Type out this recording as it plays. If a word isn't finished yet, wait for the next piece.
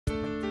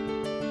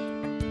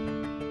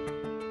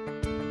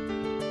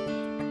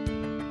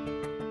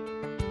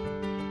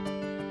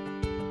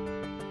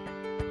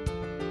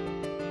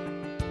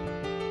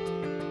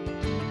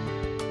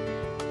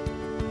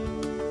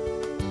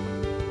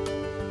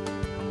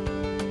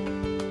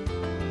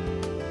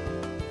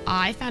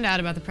I found out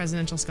about the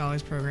Presidential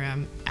Scholars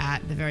Program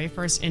at the very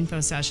first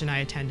info session I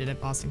attended at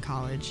Boston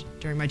College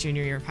during my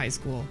junior year of high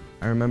school.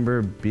 I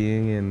remember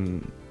being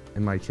in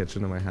my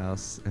kitchen in my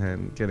house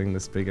and getting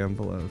this big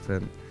envelope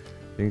and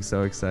being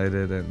so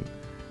excited and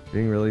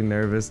being really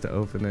nervous to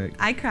open it.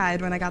 I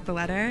cried when I got the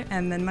letter,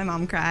 and then my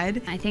mom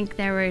cried. I think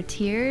there were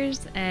tears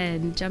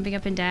and jumping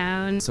up and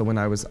down. So when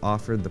I was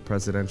offered the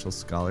Presidential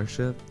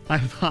Scholarship, I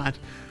thought,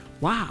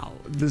 wow,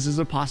 this is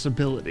a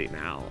possibility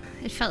now.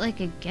 It felt like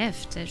a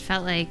gift. It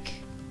felt like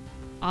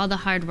all the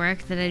hard work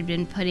that I'd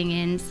been putting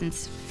in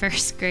since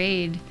first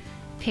grade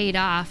paid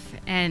off,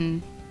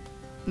 and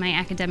my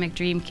academic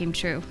dream came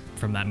true.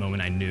 From that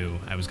moment, I knew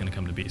I was going to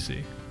come to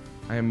BC.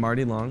 I am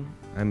Marty Long.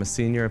 I'm a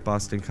senior at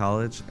Boston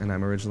College, and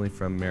I'm originally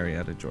from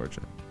Marietta,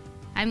 Georgia.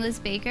 I'm Liz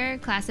Baker,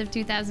 class of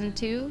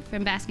 2002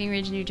 from Basking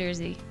Ridge, New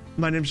Jersey.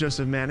 My name's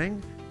Joseph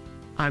Manning.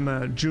 I'm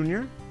a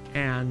junior,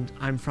 and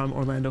I'm from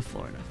Orlando,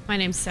 Florida. My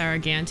name's Sarah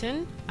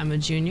Ganton. I'm a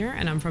junior,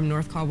 and I'm from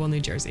North Caldwell,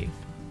 New Jersey.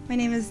 My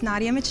name is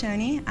Nadia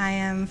Machoni. I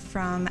am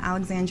from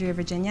Alexandria,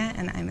 Virginia,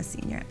 and I'm a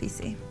senior at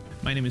BC.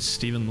 My name is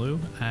Stephen Liu.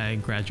 I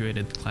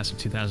graduated the class of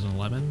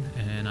 2011,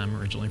 and I'm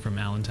originally from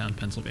Allentown,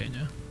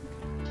 Pennsylvania.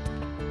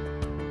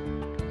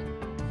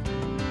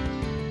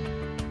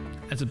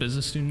 As a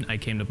business student, I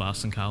came to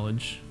Boston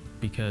College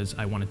because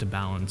I wanted to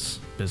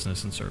balance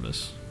business and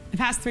service. The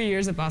past 3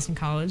 years at Boston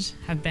College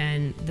have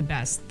been the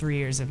best 3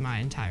 years of my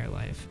entire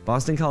life.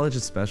 Boston College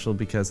is special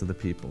because of the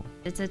people.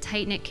 It's a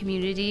tight-knit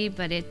community,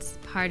 but it's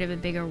part of a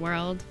bigger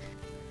world.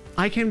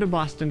 I came to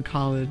Boston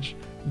College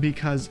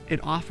because it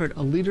offered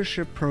a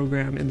leadership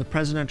program in the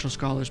Presidential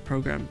Scholars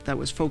Program that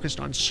was focused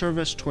on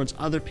service towards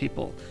other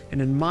people.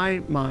 And in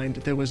my mind,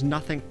 there was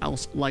nothing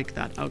else like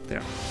that out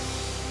there.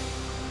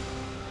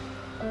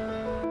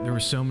 There were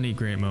so many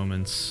great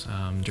moments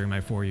during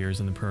my 4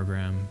 years in the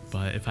program,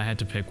 but if I had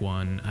to pick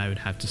one, I would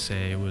have to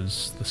say it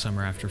was the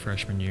summer after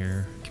freshman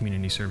year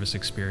community service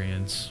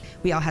experience.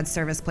 We all had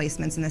service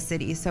placements in the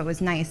city, so it was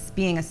nice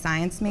being a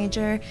science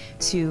major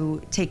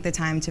to take the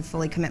time to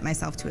fully commit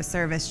myself to a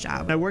service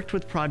job. I worked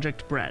with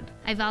Project Bread.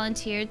 I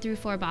volunteered through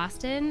For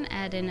Boston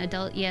at an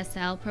adult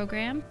ESL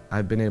program.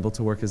 I've been able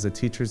to work as a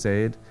teacher's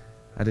aide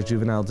at a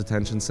juvenile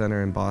detention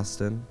center in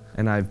Boston,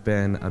 and I've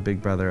been a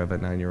big brother of a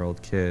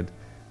 9-year-old kid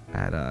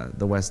at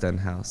the West End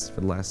House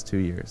for the last 2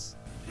 years.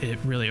 It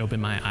really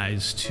opened my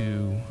eyes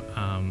to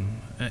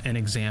an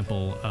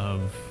example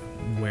of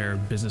where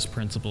business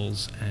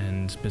principles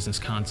and business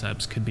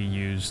concepts could be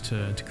used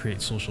to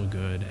create social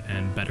good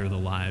and better the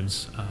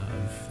lives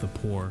of the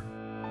poor.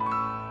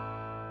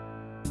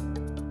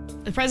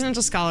 The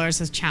Presidential Scholars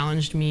has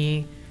challenged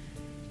me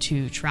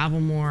to travel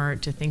more,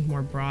 to think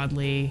more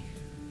broadly,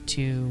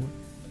 to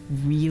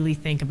really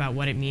think about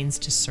what it means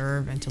to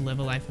serve and to live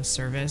a life of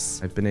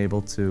service. I've been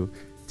able to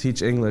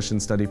teach English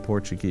and study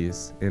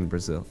Portuguese in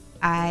Brazil.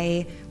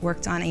 I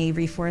worked on a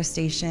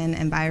reforestation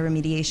and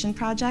bioremediation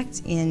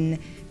project in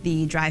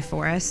the dry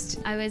forest.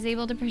 I was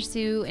able to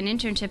pursue an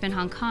internship in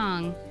Hong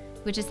Kong,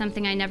 which is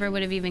something I never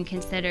would have even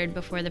considered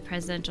before the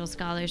Presidential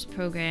Scholars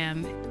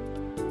Program.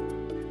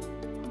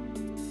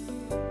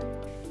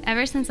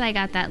 Ever since I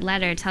got that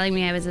letter telling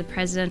me I was a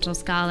Presidential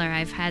Scholar,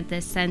 I've had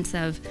this sense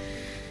of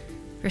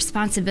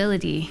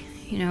responsibility.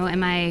 You know,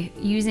 am I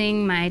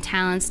using my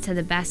talents to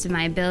the best of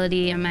my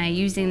ability? Am I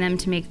using them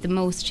to make the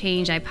most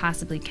change I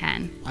possibly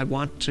can? I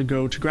want to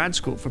go to grad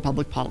school for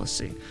public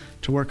policy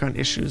to work on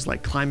issues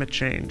like climate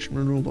change and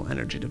renewable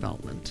energy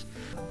development.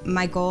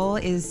 My goal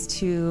is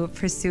to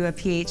pursue a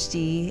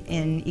PhD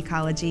in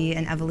ecology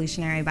and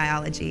evolutionary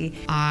biology.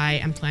 I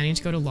am planning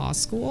to go to law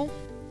school.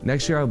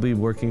 Next year I'll be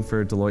working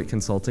for Deloitte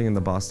Consulting in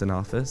the Boston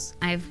office.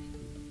 I've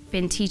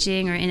been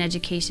teaching or in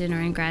education or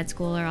in grad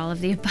school or all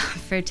of the above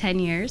for 10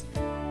 years.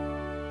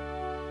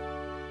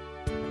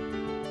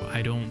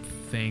 I don't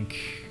think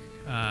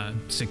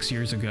 6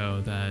 years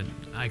ago that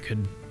I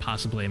could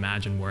possibly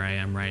imagine where I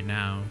am right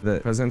now. The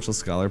Presidential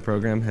Scholar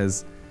Program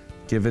has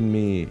given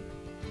me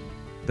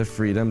the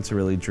freedom to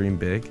really dream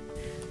big.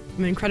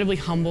 I'm incredibly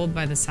humbled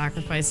by the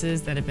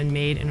sacrifices that have been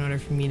made in order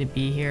for me to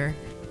be here.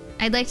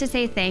 I'd like to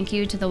say thank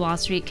you to the Wall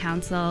Street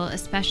Council,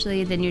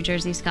 especially the New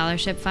Jersey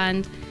Scholarship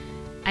Fund.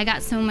 I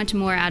got so much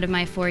more out of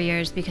my 4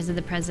 years because of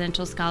the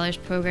Presidential Scholars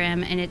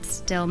Program, and it's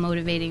still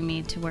motivating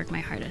me to work my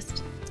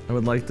hardest. I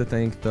would like to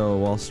thank the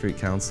Wall Street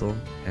Council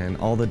and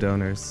all the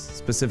donors,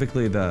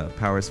 specifically the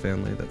Powers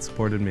family that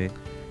supported me.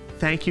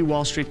 Thank you,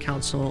 Wall Street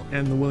Council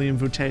and the William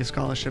Voutey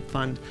Scholarship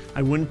Fund.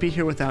 I wouldn't be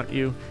here without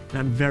you, and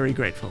I'm very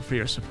grateful for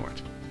your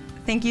support.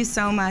 Thank you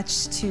so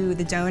much to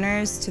the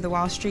donors, to the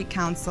Wall Street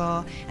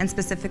Council, and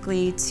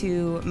specifically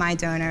to my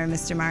donor,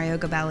 Mr. Mario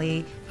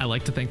Gabelli. I'd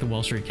like to thank the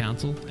Wall Street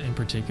Council, in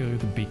particular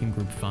the Beacon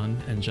Group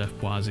Fund and Jeff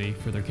Boise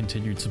for their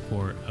continued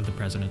support of the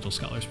Presidential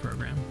Scholars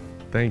Program.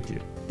 Thank you.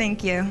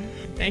 Thank you.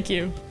 Thank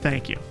you.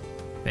 Thank you.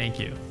 Thank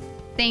you.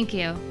 Thank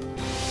you.